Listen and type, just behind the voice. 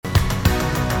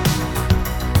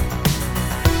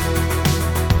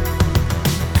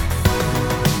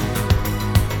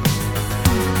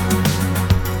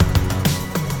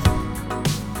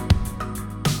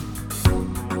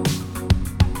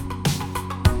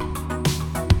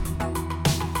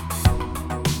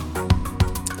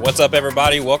What's up,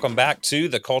 everybody? Welcome back to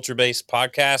the Culture Based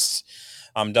Podcast.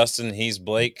 I'm Dustin. He's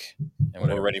Blake, and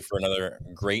we're ready for another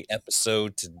great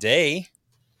episode today.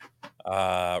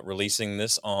 Releasing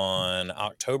this on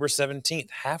October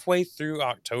 17th, halfway through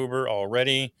October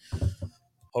already.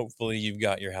 Hopefully, you've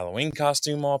got your Halloween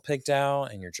costume all picked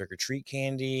out and your trick-or-treat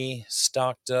candy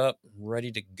stocked up,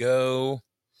 ready to go.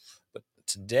 But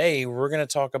today, we're going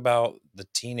to talk about the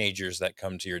teenagers that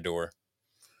come to your door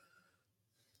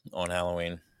on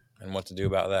Halloween and what to do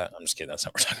about that. I'm just kidding. That's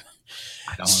not what we're talking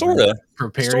about. Sort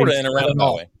of in a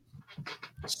roundabout way.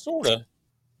 Sort of.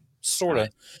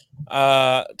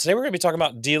 Today we're going to be talking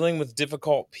about dealing with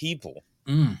difficult people.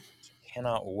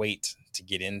 Cannot wait to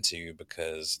get into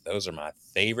because those are my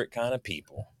favorite kind of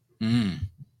people. The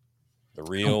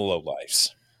real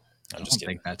lowlifes. I'm just kidding. I don't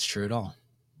think that's true at all.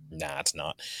 Nah, it's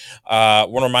not.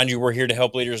 Want to remind you, we're here to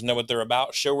help leaders know what they're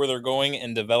about, show where they're going,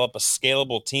 and develop a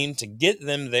scalable team to get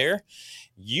them there.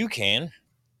 You can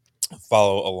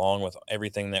follow along with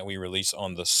everything that we release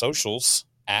on the socials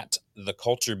at the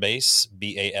Culture Base,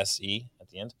 BASE at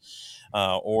the end.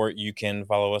 Or you can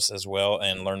follow us as well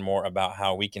and learn more about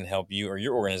how we can help you or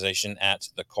your organization at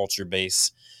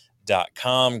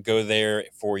theculturebase.com. Go there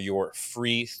for your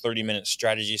free 30-minute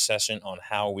strategy session on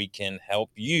how we can help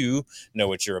you know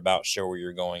what you're about, show where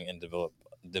you're going, and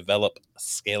develop a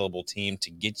scalable team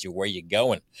to get you where you're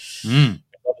going. I'd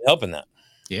love to help in that.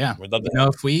 Yeah. We'd love to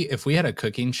help. If we had a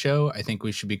cooking show, I think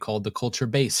we should be called the Culture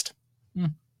Based.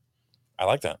 I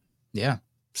like that. Yeah.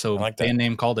 So I like that. band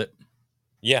name called it.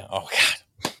 Yeah. Oh God.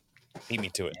 Beat me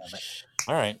to it.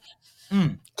 All right.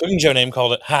 Cooking show name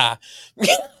called it Ha.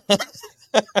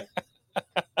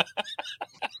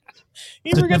 The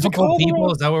difficult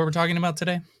people. Is that what we're talking about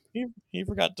today? He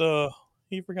forgot the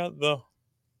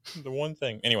one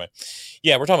thing. Anyway,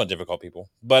 yeah, we're talking about difficult people.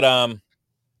 But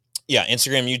yeah,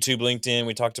 Instagram, YouTube, LinkedIn.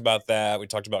 We talked about that. We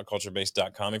talked about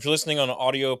culturebase.com. If you're listening on an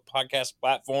audio podcast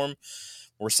platform,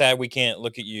 we're sad we can't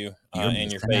look at you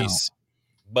and your face.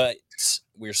 But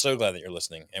we're so glad that you're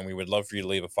listening, and we would love for you to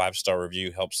leave a 5-star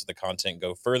review. Helps the content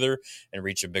go further and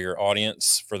reach a bigger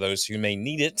audience for those who may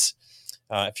need it.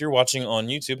 If you're watching on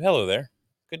YouTube, hello there.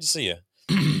 Good to see you.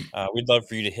 We'd love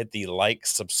for you to hit the like,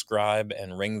 subscribe,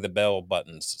 and ring the bell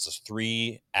buttons. It's a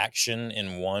 3 action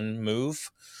in 1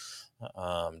 move.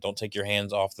 Don't take your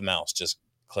hands off the mouse. Just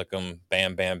click them.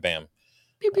 Bam, bam, bam.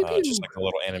 Just like the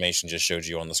little animation just showed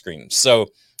you on the screen. So,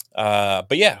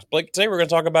 but yeah, Blake, today we're going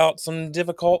to talk about some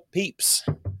difficult peeps.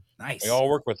 Nice. We all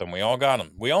work with them. We all got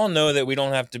them. We all know that we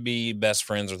don't have to be best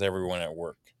friends with everyone at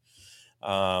work.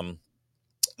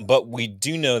 But we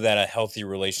do know that a healthy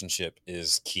relationship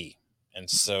is key. And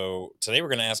so today we're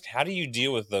going to ask, how do you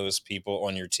deal with those people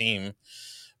on your team,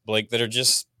 Blake, that are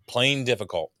just plain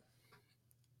difficult?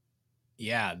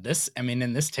 Yeah, this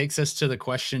takes us to the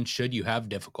question, should you have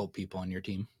difficult people on your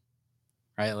team?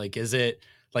 Right? Like, is it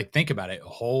like, think about it. The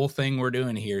whole thing we're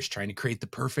doing here is trying to create the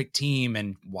perfect team.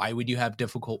 And why would you have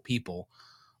difficult people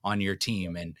on your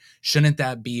team? And shouldn't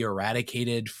that be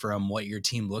eradicated from what your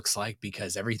team looks like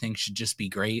because everything should just be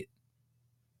great?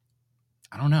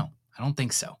 I don't know. I don't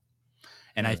think so.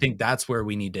 And I think that's where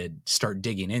we need to start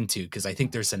digging into, because I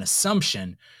think there's an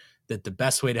assumption that the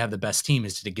best way to have the best team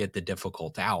is to get the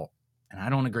difficult out. And I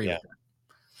don't agree with that.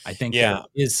 I think there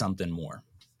is something more.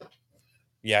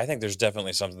 Yeah, I think there's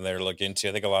definitely something there to look into.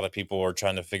 I think a lot of people are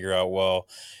trying to figure out, well,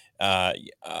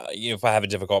 if I have a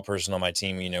difficult person on my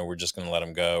team, we're just going to let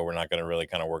them go. We're not going to really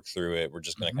kind of work through it. We're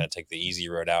just going to kind of take the easy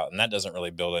road out. And that doesn't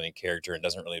really build any character. It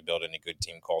doesn't really build any good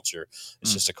team culture.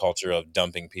 It's just a culture of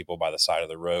dumping people by the side of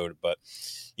the road. But,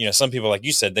 some people, like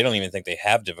you said, they don't even think they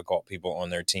have difficult people on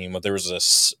their team. But there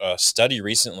was a study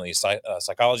recently,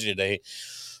 Psychology Today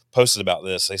posted about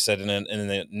this. They said in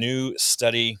a new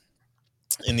study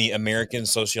in the American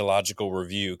Sociological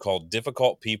Review called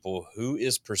Difficult People, Who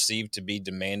is Perceived to be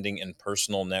Demanding in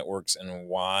Personal Networks and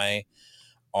Why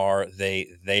Are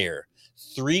They There?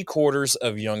 3/4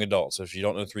 of young adults, so if you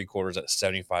don't know 3/4, that's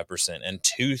 75%, and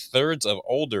 2/3 of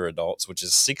older adults, which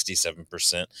is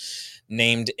 67%,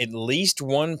 named at least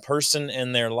one person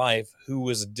in their life who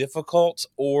was difficult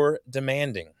or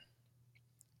demanding.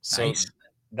 So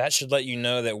that should let you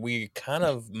know that we kind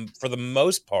of, for the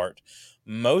most part,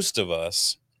 most of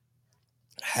us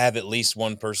have at least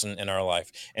one person in our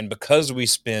life. And because we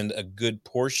spend a good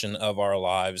portion of our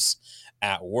lives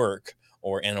at work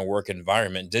or in a work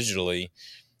environment digitally,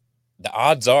 the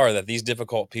odds are that these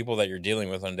difficult people that you're dealing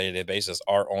with on a day-to-day basis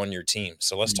are on your team.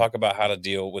 So let's talk about how to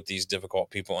deal with these difficult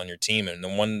people on your team. And the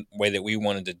one way that we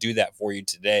wanted to do that for you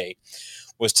today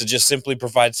was to just simply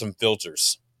provide some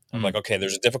filters. I'm like, okay,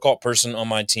 there's a difficult person on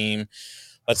my team.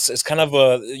 it's kind of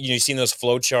a, you've seen those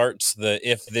flow charts, the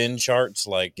if then charts,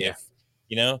 like Yeah.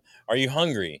 if, are you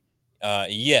hungry?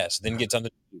 Yes, then get something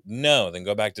to eat. No, then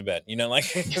go back to bed.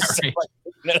 Like, Yeah, so, right. like,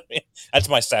 what I mean? That's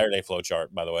my Saturday flow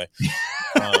chart, by the way.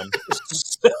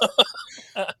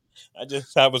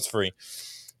 That was free.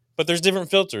 But there's different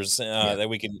filters Yeah. that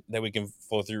we can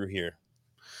flow through here.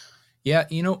 Yeah,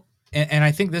 and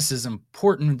I think this is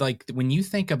important. Like when you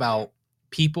think about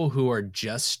people who are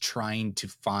just trying to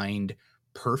find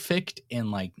perfect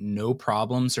and like no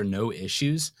problems or no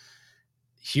issues,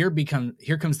 here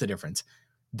comes the difference.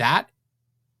 That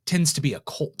tends to be a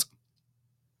cult.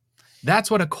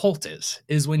 That's what a cult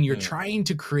is when you're Hmm. trying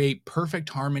to create perfect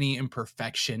harmony and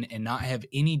perfection and not have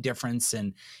any difference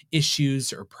in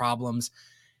issues or problems.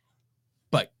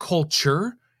 But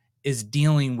culture is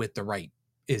dealing with the right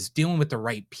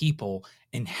people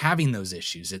and having those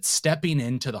issues. It's stepping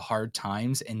into the hard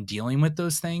times and dealing with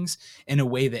those things in a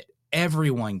way that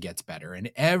everyone gets better and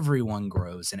everyone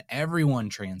grows and everyone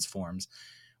transforms.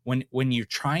 When you're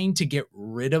trying to get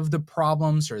rid of the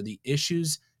problems or the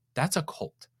issues, that's a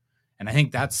cult. And I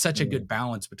think that's such a Hmm. good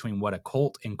balance between what a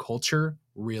cult and culture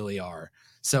really are.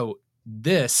 So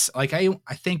this, like I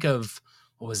think of,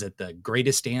 what was it, The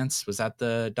Greatest Dance? Was that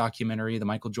the documentary, the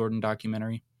Michael Jordan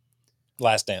documentary?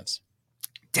 Last Dance.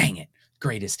 Dang it.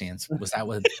 Greatest Dance. Was that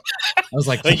what I was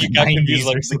like I think from you the got confused, 90s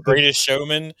like or The something? Greatest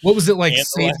Showman What was it, like and the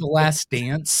Save last. the Last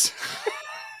Dance?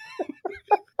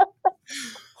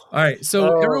 All right. So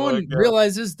Oh my everyone god.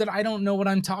 realizes that I don't know what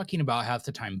I'm talking about half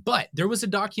the time, but there was a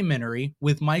documentary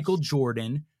with Michael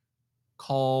Jordan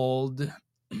called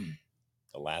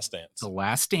The Last The Dance.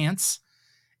 Last Dance.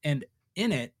 And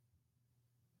in it,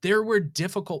 there were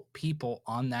difficult people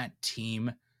on that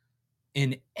team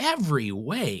in every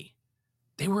way.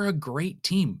 They were a great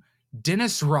team.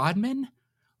 Dennis Rodman,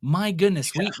 my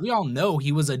goodness, we all know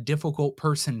he was a difficult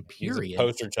person, He's a period.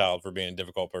 poster child for being a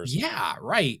difficult person. Yeah,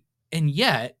 right. And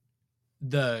yet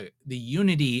the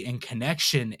unity and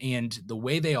connection and the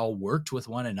way they all worked with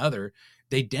one another,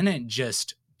 they didn't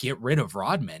just get rid of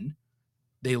Rodman.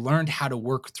 They learned how to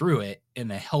work through it in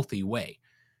a healthy way,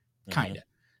 Hmm. kind of.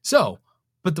 So,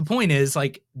 but the point is,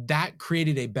 like, that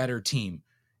created a better team.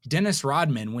 Dennis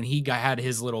Rodman, when had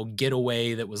his little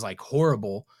getaway that was like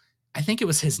horrible, I think it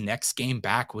was his next game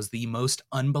back was the most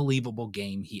unbelievable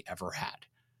game he ever had.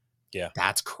 Yeah.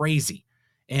 That's crazy.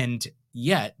 And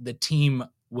yet the team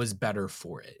was better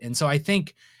for it. And so I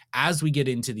think as we get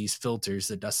into these filters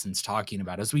that Dustin's talking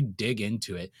about, as we dig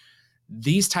into it,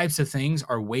 these types of things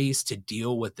are ways to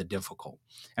deal with the difficult.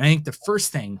 And I think the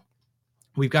first thing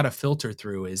we've got to filter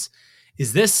through is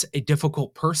this a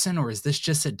difficult person or is this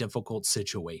just a difficult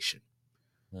situation?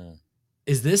 Mm.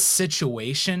 Is this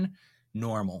situation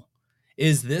normal?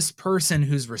 Is this person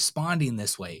who's responding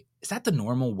this way, is that the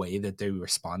normal way that they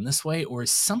respond this way? Or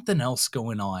is something else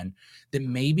going on that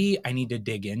maybe I need to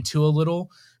dig into a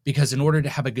little? Because in order to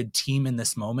have a good team in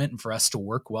this moment and for us to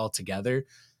work well together,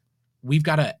 we've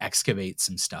got to excavate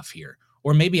some stuff here.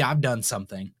 Or maybe I've done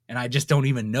something and I just don't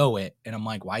even know it. And I'm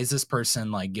like, why is this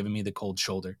person like giving me the cold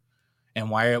shoulder? And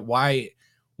why,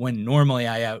 when normally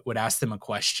I would ask them a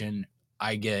question,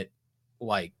 I get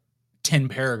like 10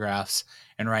 paragraphs.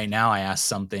 And right now I ask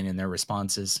something and their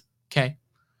response is, okay.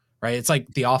 Right. It's like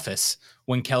The Office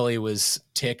when Kelly was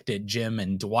ticked at Jim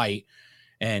and Dwight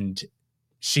and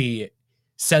she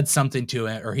said something to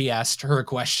it, or he asked her a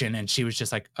question and she was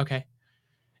just like, okay.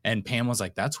 And Pam was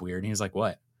like, that's weird. And he was like,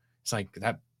 what? It's like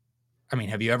that. I mean,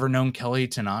 have you ever known Kelly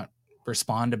to not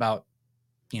respond about,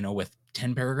 with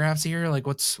 10 paragraphs here? Like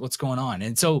what's going on?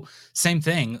 And so same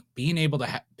thing, being able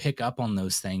to pick up on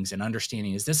those things and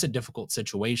understanding, is this a difficult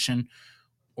situation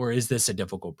or is this a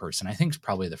difficult person? I think it's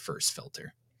probably the first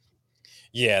filter.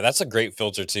 Yeah, that's a great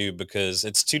filter too, because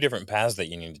it's two different paths that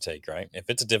you need to take, right? If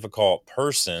it's a difficult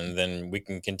person, then we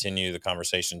can continue the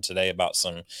conversation today about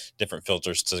some different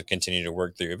filters to continue to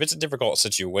work through. If it's a difficult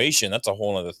situation, that's a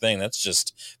whole other thing. That's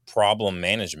just problem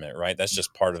management, right? That's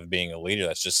just part of being a leader.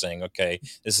 That's just saying, okay,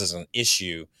 this is an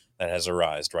issue that has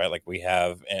arisen, right? Like we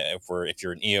have, if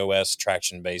you're an EOS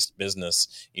traction based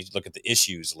business, you look at the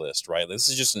issues list, right? This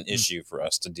is just an Mm, issue for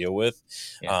us to deal with.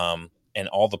 yeah. And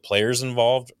all the players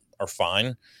involved are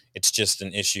fine. It's just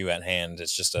an issue at hand.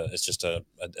 It's just a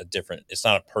different. It's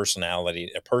not a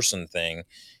person thing.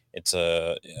 It's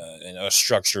a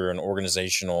structure, an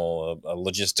organizational, a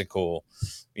logistical,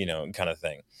 kind of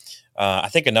thing. I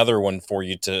think another one for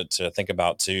you to think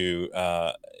about too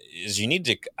is you need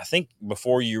to. I think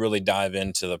before you really dive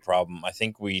into the problem, I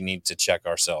think we need to check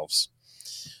ourselves.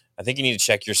 I think you need to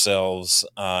check yourselves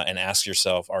and ask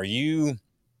yourself: Are you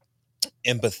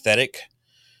empathetic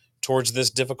towards this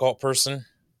difficult person?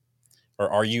 Or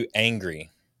are you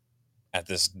angry? at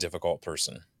this difficult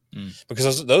person? Mm.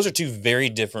 Because those are two very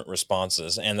different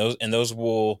responses, and those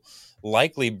will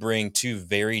likely bring two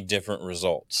very different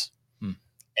results. Mm.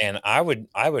 And I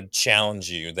would challenge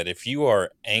you that if you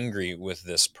are angry with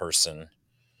this person,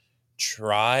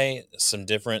 try some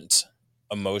different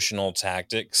emotional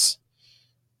tactics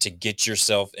to get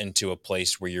yourself into a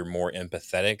place where you're more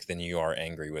empathetic than you are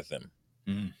angry with them.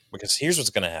 Mm. Because here's what's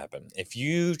going to happen. If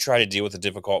you try to deal with a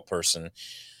difficult person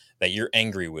that you're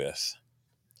angry with,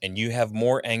 and you have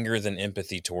more anger than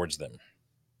empathy towards them,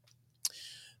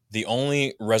 the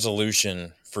only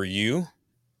resolution for you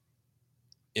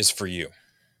is for you.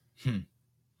 Hmm.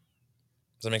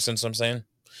 Does that make sense what I'm saying?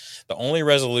 The only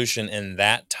resolution in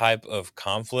that type of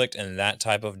conflict and that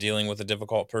type of dealing with a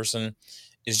difficult person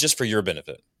is just for your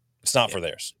benefit. It's not Yeah. for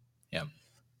theirs. Yeah.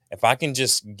 If I can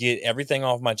just get everything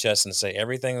off my chest and say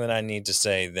everything that I need to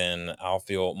say, then I'll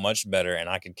feel much better and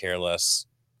I could care less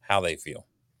how they feel.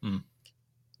 Mm.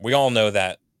 We all know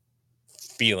that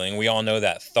feeling. We all know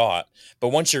that thought. But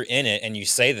once you're in it and you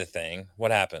say the thing, what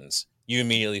happens? You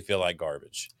immediately feel like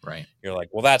garbage. Right. You're like,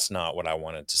 well, that's not what I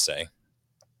wanted to say. Yeah.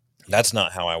 That's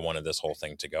not how I wanted this whole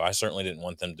thing to go. I certainly didn't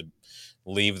want them to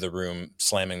leave the room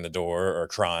slamming the door or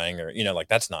crying or, like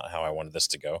that's not how I wanted this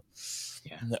to go.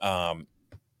 Yeah. Um,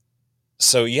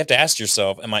 so you have to ask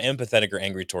yourself, am I empathetic or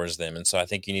angry towards them? And so I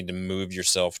think you need to move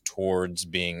yourself towards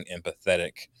being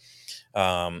empathetic.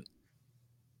 Um,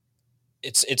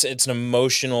 it's an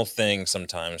emotional thing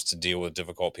sometimes to deal with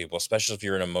difficult people, especially if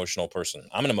you're an emotional person.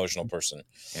 I'm an emotional person.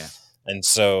 Yeah. And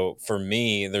so for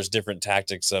me, there's different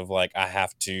tactics of like I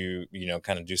have to,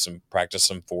 kind of practice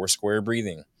some four square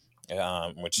breathing,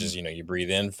 which Mm. is, you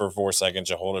breathe in for 4 seconds,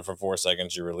 you hold it for 4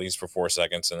 seconds, you release for 4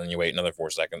 seconds, and then you wait another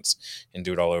 4 seconds and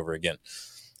do it all over again.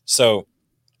 So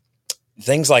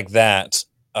things like that,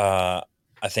 I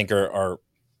think are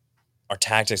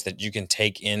tactics that you can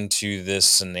take into this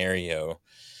scenario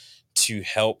to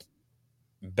help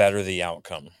better the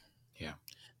outcome. Yeah.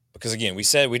 Because again, we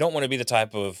said we don't want to be the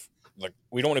type of like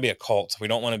we don't want to be a cult. We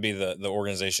don't want to be the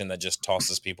organization that just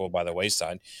tosses people by the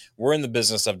wayside. We're in the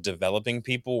business of developing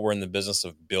people. We're in the business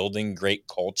of building great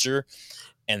culture.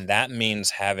 And that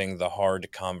means having the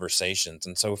hard conversations.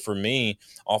 And so for me,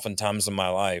 oftentimes in my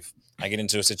life, I get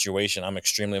into a situation, I'm an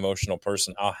extremely emotional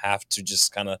person. I'll have to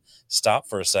just kind of stop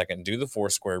for a second, do the four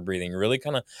square breathing, really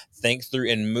kind of think through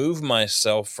and move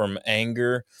myself from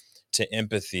anger to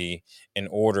empathy in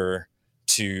order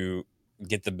to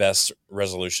get the best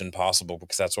resolution possible,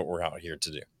 because that's what we're out here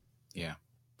to do. Yeah.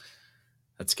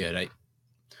 That's good.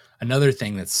 Another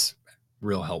thing that's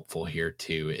real helpful here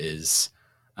too is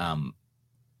um,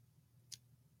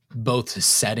 both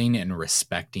setting and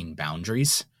respecting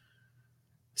boundaries.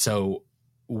 So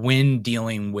when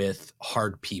dealing with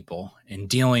hard people and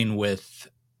dealing with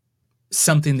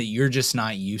something that you're just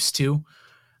not used to,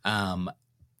 um,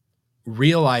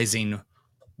 realizing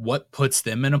what puts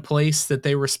them in a place that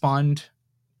they respond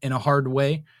in a hard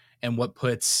way and what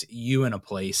puts you in a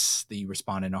place that you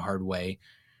respond in a hard way.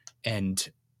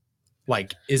 And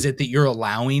like, is it that you're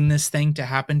allowing this thing to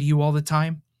happen to you all the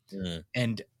time? Mm,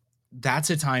 And that's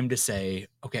a time to say,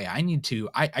 okay,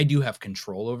 I do have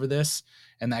control over this.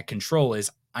 And that control is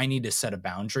I need to set a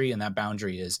boundary. And that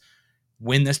boundary is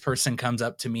when this person comes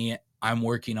up to me, I'm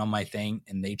working on my thing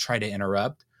and they try to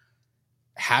interrupt,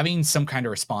 having some kind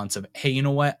of response of, hey, you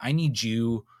know what? I need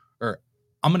you, or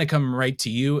I'm going to come right to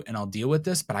you and I'll deal with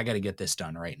this, but I got to get this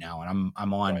done right now. And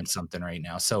I'm right. on something right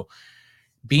now. So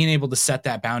being able to set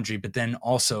that boundary, but then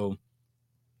also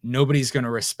nobody's going to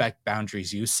respect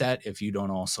boundaries you set if you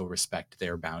don't also respect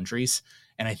their boundaries.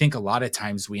 And I think a lot of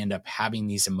times we end up having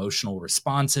these emotional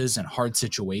responses and hard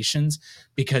situations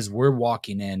because we're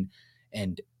walking in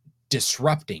and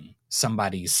disrupting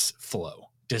somebody's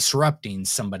flow, disrupting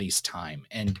somebody's time.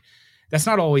 And that's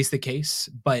not always the case,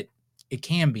 but it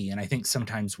can be. And I think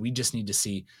sometimes we just need to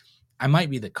see I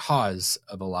might be the cause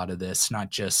of a lot of this,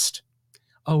 not just,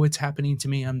 oh, it's happening to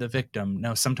me, I'm the victim.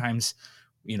 No, sometimes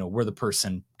we're the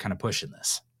person kind of pushing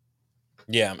this.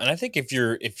 Yeah, and I think if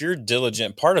you're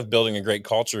diligent, part of building a great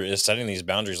culture is setting these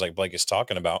boundaries like Blake is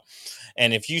talking about.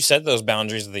 And if you set those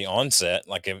boundaries at the onset,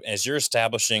 like as you're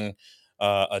establishing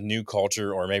a new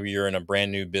culture, or maybe you're in a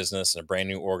brand new business and a brand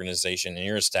new organization, and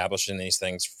you're establishing these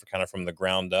things kind of from the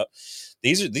ground up,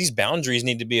 these boundaries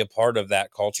need to be a part of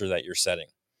that culture that you're setting.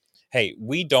 Hey,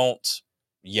 we don't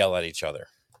yell at each other.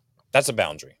 That's a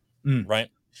boundary, Mm, right?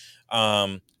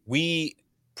 We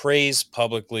praise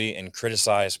publicly and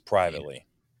criticize yeah. privately.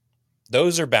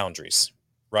 Those are boundaries.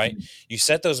 right? Mm. You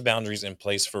set those boundaries in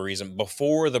place for a reason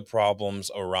before the problems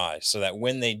arise, so that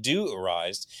when they do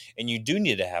arise and you do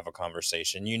need to have a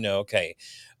conversation, okay,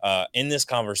 in this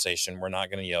conversation, we're not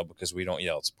going to yell because we don't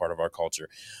yell. It's part of our culture.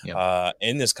 Yep.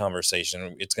 In this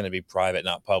conversation, it's going to be private,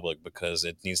 not public, because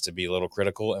it needs to be a little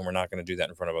critical, and we're not going to do that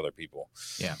in front of other people.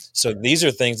 Yeah. So these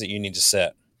are things that you need to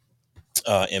set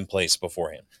in place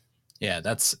beforehand. Yeah,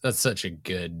 that's such a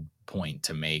good point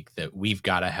to make, that we've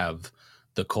got to have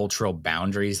the cultural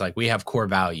boundaries. Like, we have core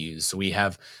values, we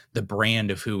have the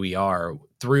brand of who we are.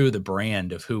 Through the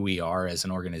brand of who we are as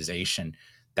an organization,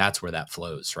 that's where that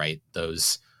flows, right?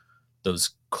 Those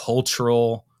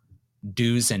cultural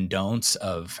do's and don'ts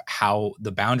of how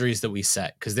the boundaries that we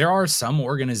set, because there are some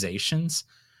organizations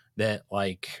that,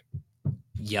 like,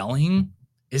 yelling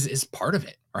is part of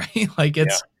it, right? Like, Yeah.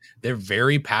 they're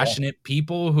very Yeah. passionate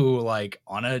people who, like,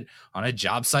 on a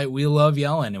job site, we love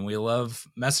yelling and we love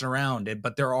messing around,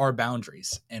 but there are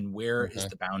boundaries. And where is Hmm.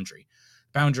 the boundary?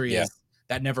 Boundary Yeah. is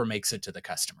that never makes it to the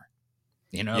customer.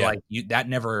 Yeah. Like, you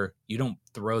don't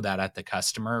throw that at the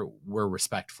customer. We're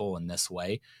respectful in this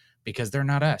way because they're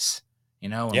not us,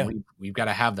 and Yeah. we've got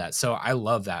to have that. So I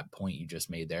love that point you just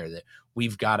made there, that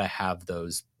we've got to have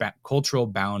those cultural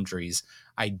boundaries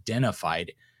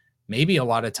identified. Maybe a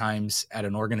lot of times at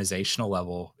an organizational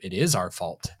level, it is our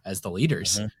fault as the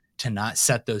leaders Hmm. to not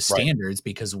set those Right. standards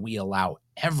because we allow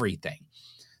everything.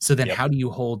 So then Yep. how do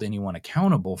you hold anyone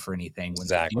accountable for anything when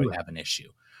they do Exactly. have an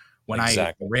issue? When I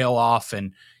Exactly. rail off,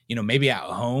 and, maybe at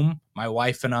home, my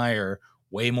wife and I are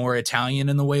way more Italian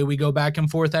in the way we go back and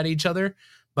forth at each other.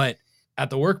 But at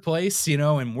the workplace,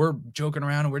 and we're joking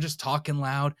around and we're just talking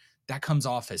loud, that comes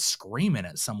off as screaming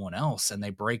at someone else, and they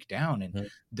break down, and Mhm.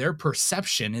 their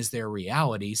perception is their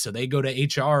reality. So they go to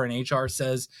HR, and HR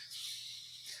says,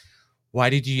 "Why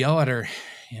did you yell at her?"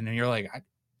 And then you're like,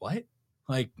 "What?"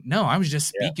 Like, no, I was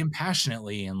just Yeah. speaking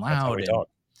passionately and That's how loud. we And talk.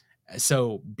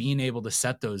 so being able to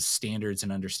set those standards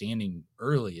and understanding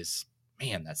early is,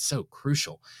 man, that's so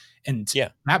crucial. And Yeah.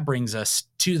 that brings us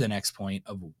to the next point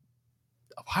of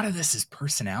a lot of this is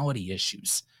personality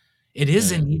issues. It Mm.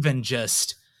 isn't even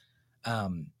just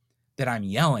that I'm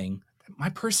yelling. My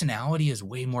personality is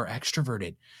way more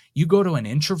extroverted. You go to an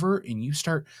introvert and you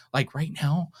start, like, right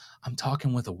now, I'm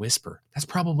talking with a whisper. That's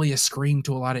probably a scream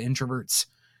to a lot of introverts.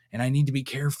 And I need to be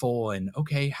careful. And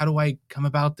okay, how do I come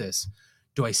about this?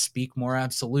 Do I speak more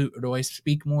absolute, or do I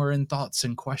speak more in thoughts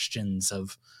and questions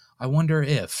of, I wonder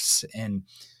ifs? And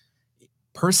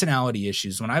personality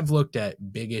issues, when I've looked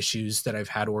at big issues that I've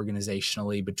had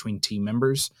organizationally between team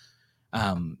members,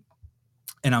 um,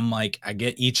 and I'm like, I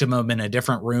get each of them in a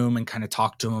different room and kind of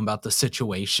talk to them about the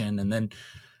situation. And then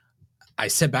I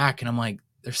sit back and I'm like,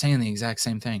 they're saying the exact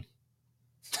same thing.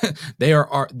 They're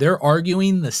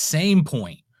arguing the same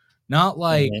point. Not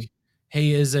like, Mhm.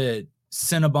 hey, is it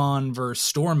Cinnabon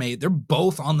versus Stormate? They're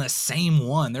both on the same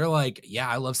one. They're like, yeah,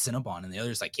 I love Cinnabon. And the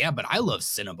other's like, yeah, but I love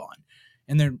Cinnabon.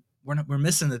 And we're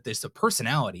missing that there's a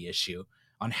personality issue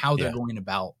on how they're Yeah. going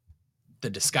about the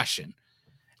discussion.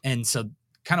 And so,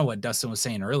 kind of what Dustin was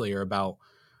saying earlier about,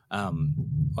 um,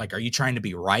 like, are you trying to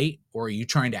be right, or are you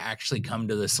trying to actually come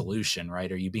to the solution,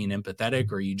 right? Are you being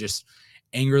empathetic, or are you just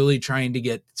angrily trying to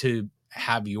get to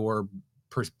have your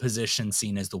position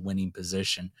seen as the winning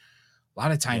position? A lot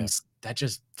of Yeah. times that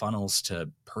just funnels to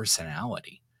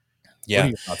personality. What are Yeah.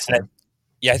 your thoughts And there?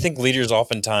 yeah, I think leaders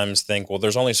oftentimes think, well,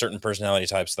 there's only certain personality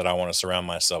types that I want to surround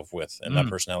myself with, and that Mm,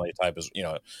 personality type is,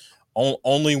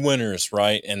 only winners,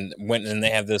 right? And they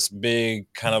have this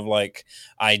big kind of like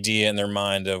idea in their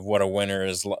mind of what a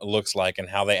winner looks like, and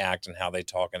how they act and how they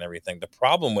talk and everything. The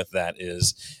problem with that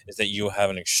is that you have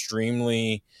an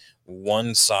extremely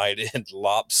one-sided,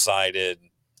 lopsided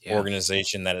yeah.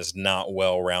 organization that is not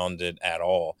well-rounded at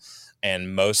all.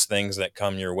 And most things that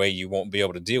come your way, you won't be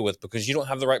able to deal with because you don't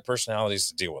have the right personalities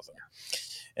to deal with them.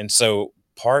 And so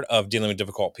part of dealing with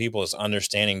difficult people is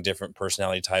understanding different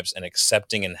personality types and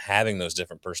accepting and having those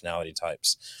different personality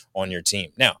types on your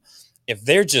team. Now, if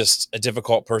they're just a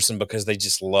difficult person because they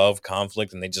just love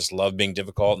conflict and they just love being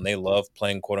difficult and they love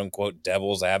playing quote unquote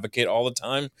devil's advocate all the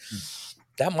time, Mm,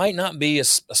 that might not be a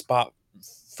spot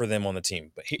for them on the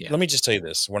team. But yeah. let me just tell you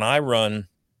this: when I run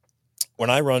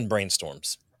brainstorm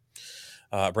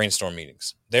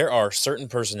meetings, there are certain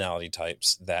personality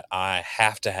types that I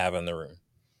have to have in the room,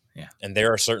 Yeah. and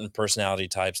there are certain personality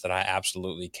types that I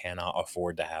absolutely cannot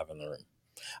afford to have in the room.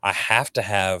 I have to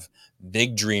have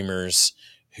big dreamers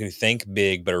who think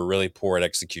big but are really poor at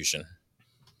execution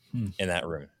Mm, in that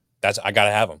room. I got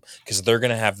to have them because they're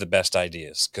going to have the best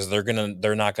ideas, because they're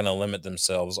not going to limit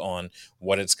themselves on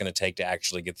what it's going to take to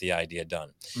actually get the idea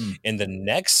done. mm, In the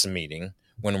next meeting,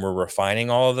 when we're refining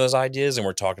all of those ideas and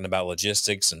we're talking about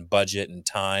logistics and budget and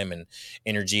time and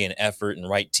energy and effort and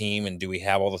right team and do we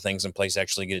have all the things in place to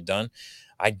actually get it done,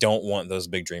 I don't want those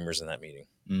big dreamers in that meeting.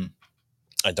 Mm.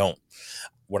 I don't.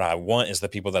 What I want is the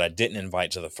people that I didn't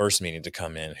invite to the first meeting to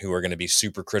come in who are going to be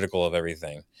super critical of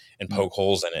everything and Mm. poke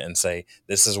holes in it and say,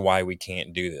 this is why we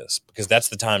can't do this, because that's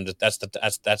the time that's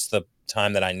the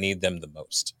time that I need them the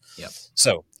most. Yep.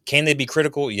 So can they be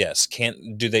critical? Yes.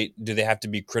 Do they have to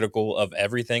be critical of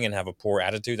everything and have a poor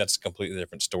attitude? That's a completely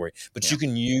different story. But Yeah. you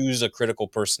can use a critical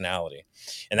personality.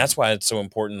 And that's why it's so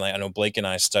important. Like I know Blake and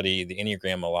I study the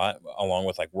Enneagram a lot, along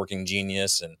with like Working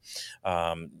Genius and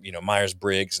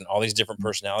Myers-Briggs, and all these different Mm.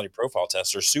 personality profile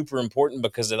tests are super important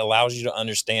because it allows you to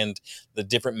understand the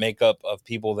different makeup of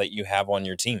people that you have on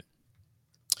your team.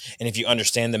 And if you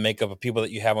understand the makeup of people that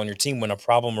you have on your team, when a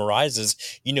problem arises,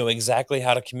 you know exactly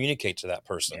how to communicate to that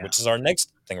person, Yeah. which is our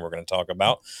next thing we're going to talk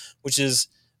about, which is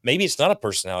maybe it's not a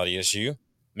personality issue.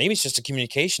 Maybe it's just a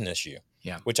communication issue,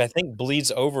 Yeah. which I think bleeds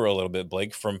over a little bit,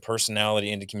 Blake, from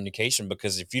personality into communication.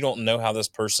 Because if you don't know how this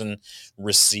person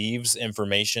receives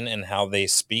information and how they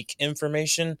speak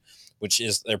information, which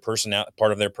is their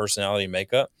part of their personality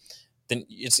makeup, then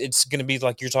it's going to be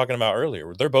like you're talking about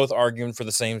earlier. They're both arguing for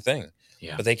the same thing,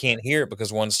 Yeah. but they can't hear it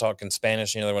because one's talking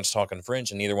Spanish and the other one's talking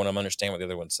French, and neither one of them understand what the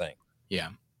other one's saying. Yeah.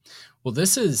 Well,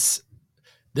 this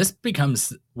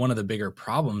becomes one of the bigger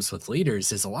problems with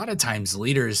leaders. Is a lot of times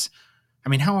leaders, I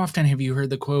mean, how often have you heard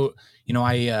the quote,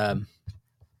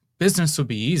 business would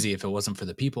be easy if it wasn't for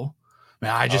the people. I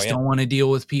mean, I Oh just yeah, don't want to deal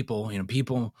with people.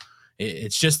 People,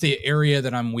 it's just the area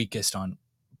that I'm weakest on.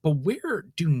 But where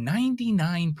do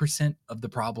 99% of the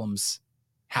problems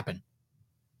happen?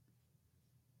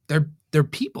 They're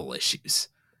people issues.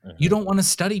 You hmm don't want to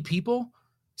study people?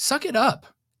 Suck it up.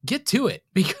 Get to it,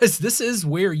 because this is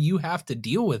where you have to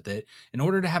deal with it in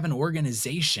order to have an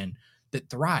organization that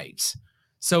thrives.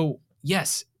 So,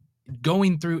 yes,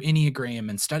 going through Enneagram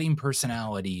and studying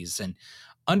personalities and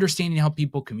understanding how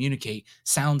people communicate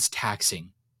sounds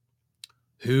taxing.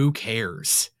 Who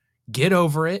cares? Get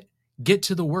over it, get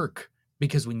to the work.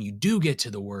 Because when you do get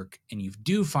to the work and you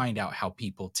do find out how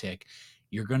people tick,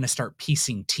 you're going to start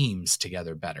piecing teams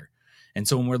together better. And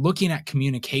so when we're looking at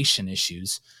communication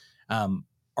issues,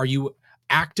 are you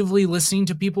actively listening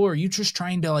to people, or are you just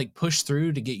trying to like push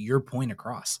through to get your point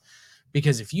across?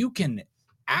 Because if you can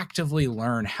actively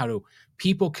learn how to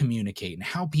people communicate and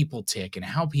how people tick and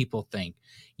how people think,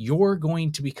 you're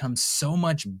going to become so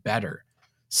much better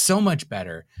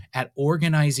at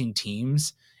organizing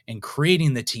teams and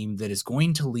creating the team that is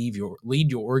going to lead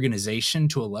your organization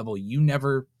to a level you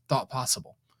never thought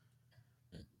possible.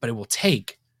 But it will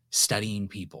take studying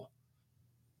people.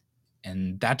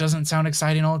 And that doesn't sound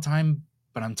exciting all the time,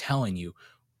 but I'm telling you,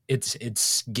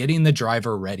 it's getting the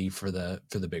driver ready for the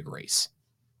big race.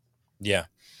 yeah,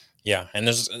 yeah. And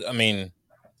I mean,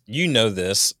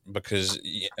 this because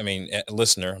I mean,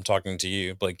 listener, I'm talking to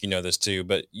you, Blake. You know this too,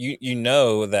 but you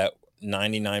know that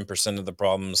 99% of the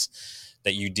problems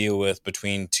that you deal with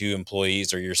between two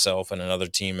employees or yourself and another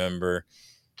team member,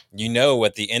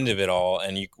 at the end of it all,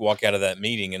 and you walk out of that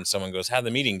meeting and someone goes, how'd the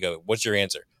meeting go? What's your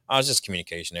answer? Oh, it's just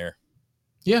communication error.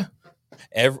 Yeah.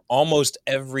 Almost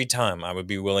every time I would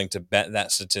be willing to bet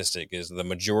that statistic is the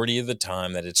majority of the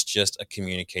time that it's just a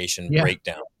communication Yeah.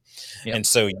 breakdown. Yep. And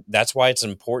so that's why it's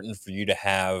important for you to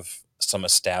have some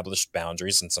established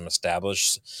boundaries and some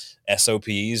established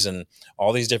SOPs and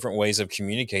all these different ways of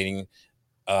communicating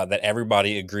that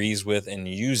everybody agrees with and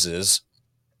uses,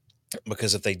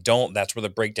 because if they don't, that's where the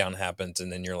breakdown happens. And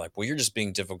then you're like, well, you're just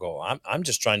being difficult. I'm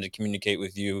just trying to communicate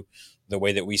with you the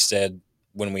way that we said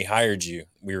when we hired you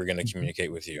we were going to Mhm.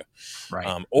 communicate with you.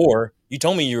 Right. Or you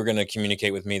told me you were going to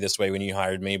communicate with me this way when you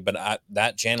hired me, but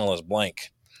that channel is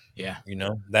blank. Yeah.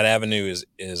 That avenue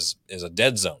is a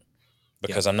dead zone Yep.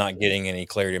 because I'm not getting any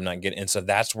clarity. I'm not getting, and so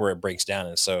that's where it breaks down.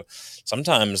 And so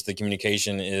sometimes the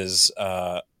communication is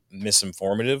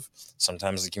misinformative.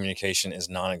 Sometimes the communication is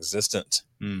non-existent.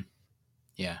 Mm.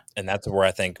 Yeah. And that's where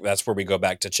I think that's where we go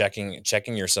back to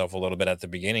checking yourself a little bit at the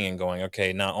beginning and going,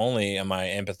 okay, not only am I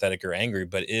empathetic or angry,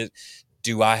 but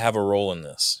do I have a role in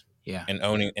this? Yeah. And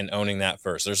owning that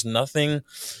first. There's nothing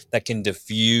that can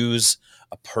diffuse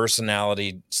a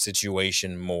personality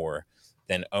situation more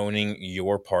than owning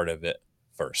your part of it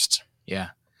first. Yeah.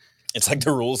 It's like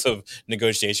the rules of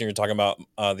negotiation. You're talking about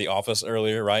The Office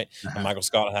earlier, right? And Uh-huh. Michael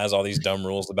Scott has all these dumb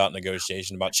rules about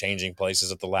negotiation, about changing places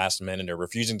at the last minute or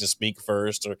refusing to speak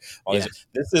first, or all Yeah. these.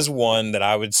 This is one that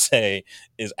I would say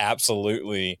is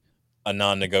absolutely a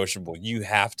non-negotiable. You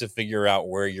have to figure out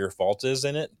where your fault is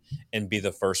in it and be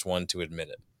the first one to admit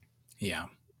it. Yeah.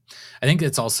 I think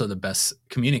it's also the best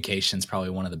communication is probably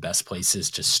one of the best places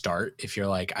to start. If you're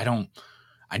like,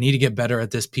 I need to get better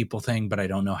at this people thing, but I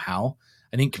don't know how.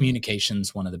 I think communication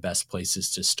is one of the best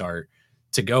places to start,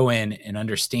 to go in and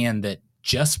understand that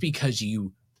just because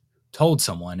you told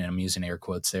someone, and I'm using air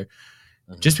quotes there,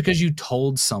 just because you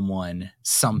told someone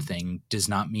something does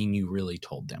not mean you really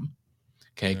told them.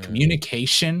 Okay.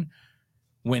 Communication,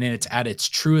 when it's at its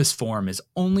truest form, is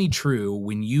only true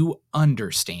when you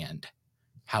understand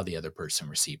how the other person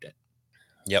received it.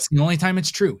 Yep. It's the only time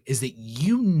it's true, is that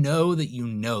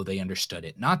they understood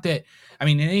it. Not that, I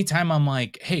mean, anytime I'm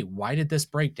like, hey, why did this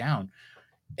break down?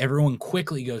 Everyone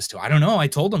quickly goes to, I don't know, I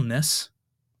told them this.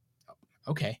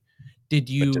 Okay. Did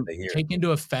you take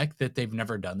into effect that they've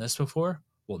never done this before?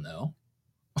 Well, no.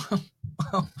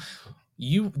 Well,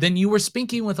 you were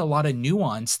speaking with a lot of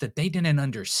nuance that they didn't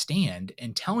understand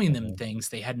and telling them things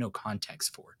they had no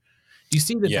context for. Do you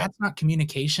see that that's not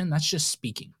communication? That's just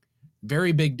speaking.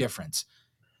 Very big difference.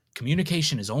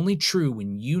 Communication is only true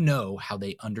when you know how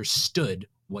they understood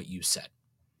what you said.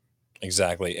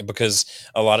 Exactly. And because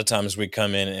a lot of times we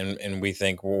come in and we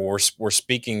think, well, we're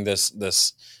speaking this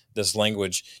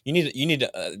language. You need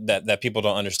to, that people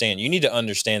don't understand. You need to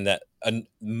understand that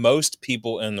most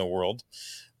people in the world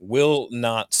will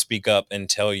not speak up and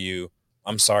tell you,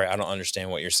 I'm sorry, I don't understand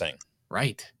what you're saying.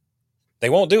 Right. They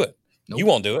won't do it. Nope. You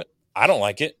won't do it. I don't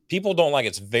like it. People don't like it.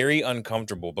 It's very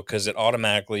uncomfortable because it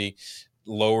automatically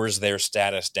lowers their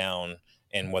status down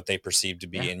and what they perceive to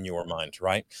be in your mind,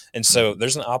 right? And so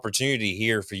there's an opportunity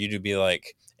here for you to be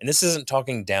like, and this isn't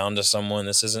talking down to someone.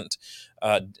 This isn't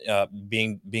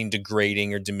being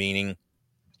degrading or demeaning.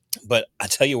 But I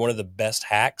tell you, one of the best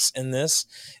hacks in this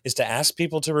is to ask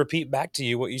people to repeat back to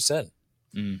you what you said.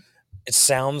 It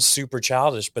sounds super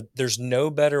childish, but there's no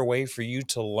better way for you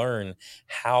to learn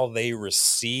how they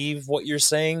receive what you're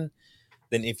saying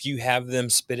than if you have them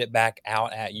spit it back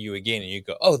out at you again and you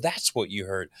go, oh, that's what you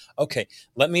heard. Okay,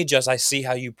 let me I see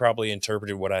how you probably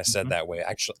interpreted what I said that way.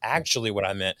 Actually what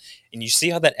I meant. And you see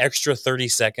how that extra 30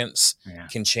 seconds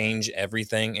can change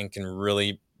everything and can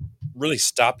really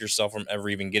stop yourself from ever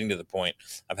even getting to the point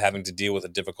of having to deal with a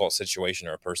difficult situation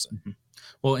or a person.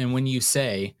 Well, and when you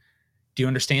say, do you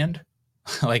understand?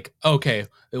 Like, okay,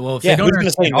 well, if they don't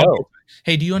understand, no.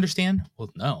 Hey, do you understand?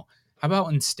 Well, no. How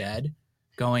about instead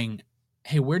going,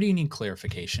 hey, where do you need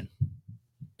clarification?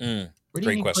 Where do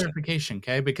you need clarification?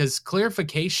 Okay. Because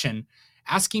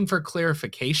asking for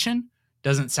clarification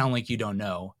doesn't sound like you don't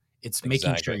know. It's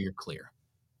making sure you're clear.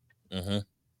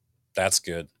 That's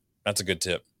good. That's a good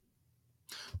tip.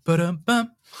 Dial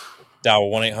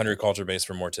 1-800-Culture-Based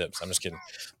for more tips. I'm just kidding.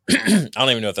 I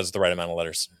don't even know if that's the right amount of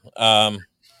letters.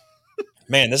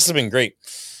 Man, this has been great.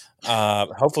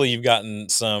 Hopefully you've gotten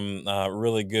some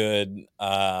really good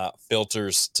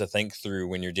filters to think through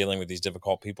when you're dealing with these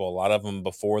difficult people. A lot of them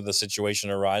before the situation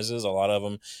arises, a lot of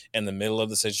them in the middle of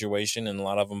the situation, and a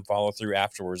lot of them follow through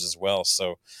afterwards as well.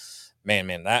 So,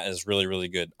 man, that is really, really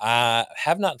good. I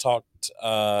have not talked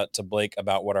to Blake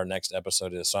about what our next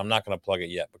episode is, so I'm not going to plug it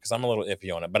yet because I'm a little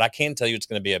iffy on it. But I can tell you it's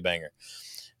going to be a banger.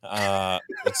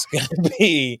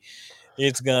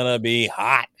 It's gonna be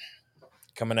hot.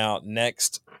 Coming out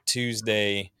next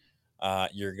Tuesday.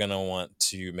 You're going to want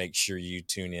to make sure you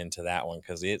tune into that one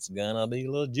because it's going to be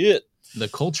legit. The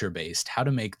culture-based, how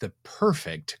to make the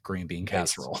perfect green bean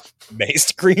casserole.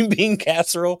 Based green bean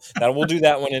casserole. We'll do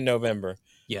that one in November.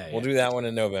 We'll do that one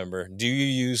in November. Do you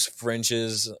use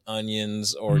French's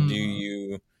onions or do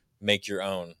you make your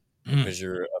own because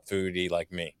you're a foodie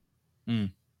like me?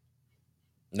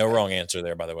 No wrong answer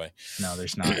there, by the way. No,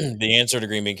 there's not. The answer to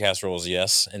green bean casserole is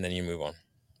yes, and then you move on.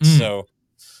 So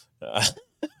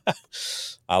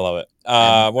I love it.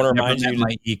 I want to remind you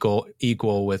my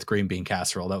equal with green bean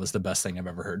casserole. That was the best thing I've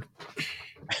ever heard.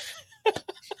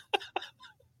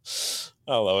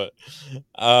 I love it.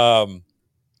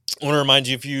 I want to remind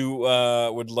you, if you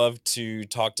would love to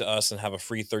talk to us and have a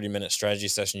free 30-minute strategy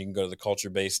session, you can go to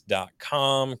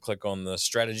theculturebase.com, click on the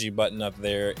strategy button up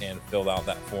there, and fill out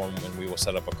that form, and we will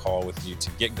set up a call with you to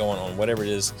get going on whatever it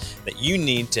is that you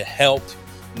need to help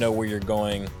know where you're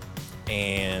going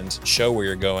and show where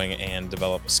you're going and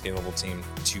develop a scalable team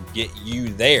to get you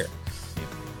there.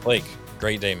 Blake,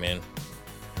 great day, man.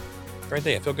 Great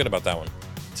day. I feel good about that one.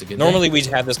 Normally we'd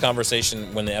have this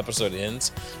conversation when the episode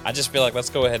ends. I just feel like let's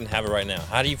go ahead and have it right now.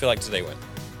 How do you feel like today went?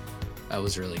 That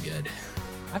was really good.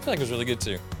 I feel like it was really good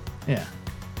too. Yeah.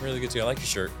 Really good too. I like your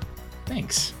shirt.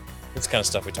 Thanks. It's the kind of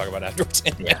stuff we talk about afterwards.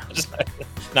 Yeah.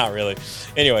 Not really.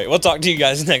 Anyway, we'll talk to you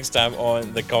guys next time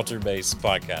on the Culture Base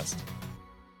Podcast.